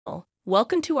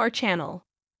Welcome to our channel.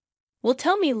 Will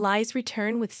Tell Me Lies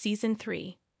return with Season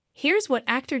 3. Here's what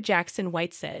actor Jackson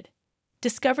White said.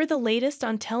 Discover the latest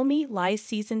on Tell Me Lies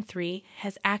Season 3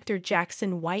 as actor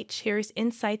Jackson White shares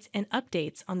insights and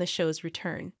updates on the show's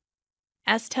return.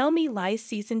 As Tell Me Lies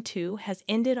Season 2 has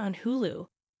ended on Hulu,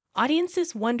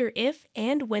 audiences wonder if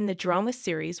and when the drama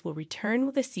series will return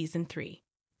with a Season 3.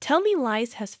 Tell Me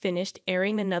Lies has finished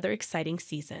airing another exciting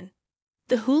season.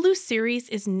 The Hulu series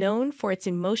is known for its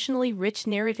emotionally rich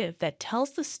narrative that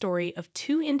tells the story of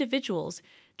two individuals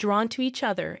drawn to each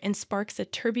other and sparks a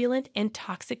turbulent and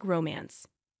toxic romance.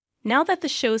 Now that the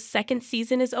show's second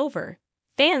season is over,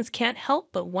 fans can't help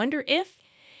but wonder if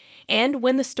and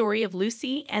when the story of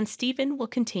Lucy and Stephen will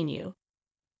continue.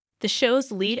 The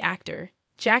show's lead actor,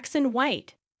 Jackson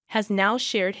White, has now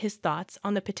shared his thoughts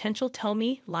on the potential Tell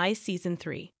Me Lies Season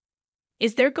 3.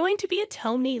 Is there going to be a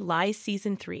Tell Me Lies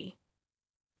Season 3?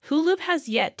 Hulu has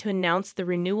yet to announce the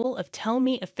renewal of Tell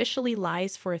Me Officially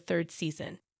Lies for a third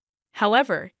season.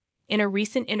 However, in a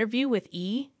recent interview with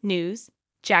E! News,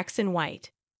 Jackson White,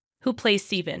 who plays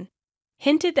Stephen,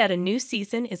 hinted that a new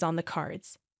season is on the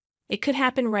cards. It could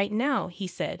happen right now, he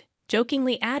said,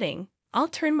 jokingly adding, "I'll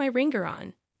turn my ringer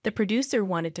on," the producer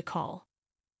wanted to call.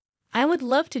 "I would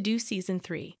love to do Season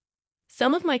 3.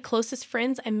 Some of my closest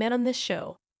friends I met on this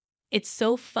show. It's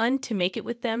so fun to make it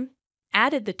with them,"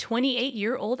 added the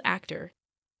 28-year-old actor.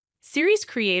 Series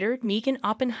creator Meaghan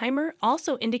Oppenheimer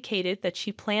also indicated that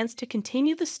she plans to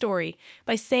continue the story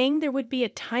by saying there would be a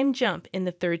time jump in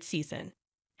the third season.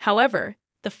 However,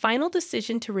 the final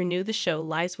decision to renew the show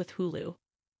lies with Hulu.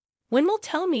 When will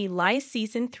Tell Me Lies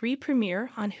Season 3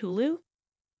 premiere on Hulu?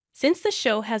 Since the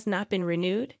show has not been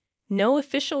renewed, no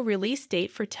official release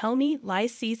date for Tell Me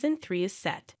Lies Season 3 is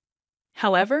set.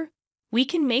 However, we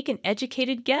can make an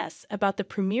educated guess about the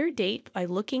premiere date by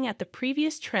looking at the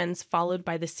previous trends followed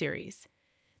by the series.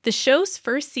 The show's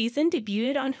first season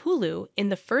debuted on Hulu in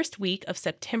the first week of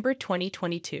September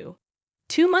 2022.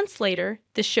 2 months later,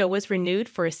 the show was renewed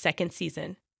for a second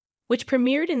season, which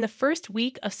premiered in the first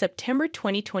week of September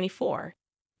 2024.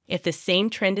 If the same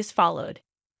trend is followed,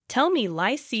 Tell Me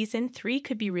Lies Season 3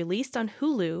 could be released on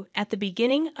Hulu at the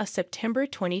beginning of September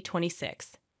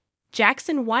 2026.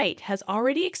 Jackson White has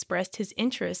already expressed his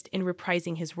interest in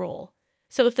reprising his role,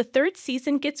 so if the third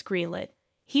season gets greenlit,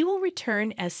 he will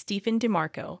return as Stephen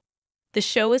DeMarco. The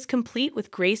show is complete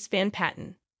with Grace Van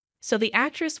Patten, so the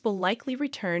actress will likely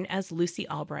return as Lucy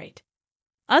Albright.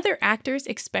 Other actors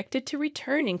expected to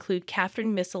return include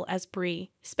Catherine Missile as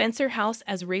Bree, Spencer House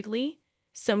as Wrigley,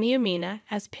 Sonia Mina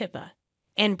as Pippa,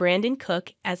 and Brandon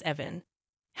Cook as Evan.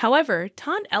 However,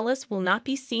 Todd Ellis will not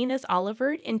be seen as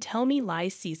Oliver in Tell Me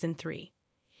Lies Season 3.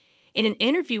 In an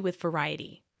interview with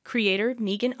Variety, creator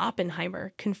Meaghan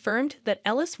Oppenheimer confirmed that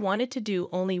Ellis wanted to do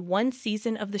only one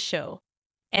season of the show,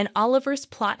 and Oliver's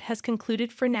plot has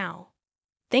concluded for now.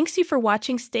 Thanks you for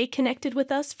watching. Stay connected with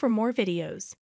us for more videos.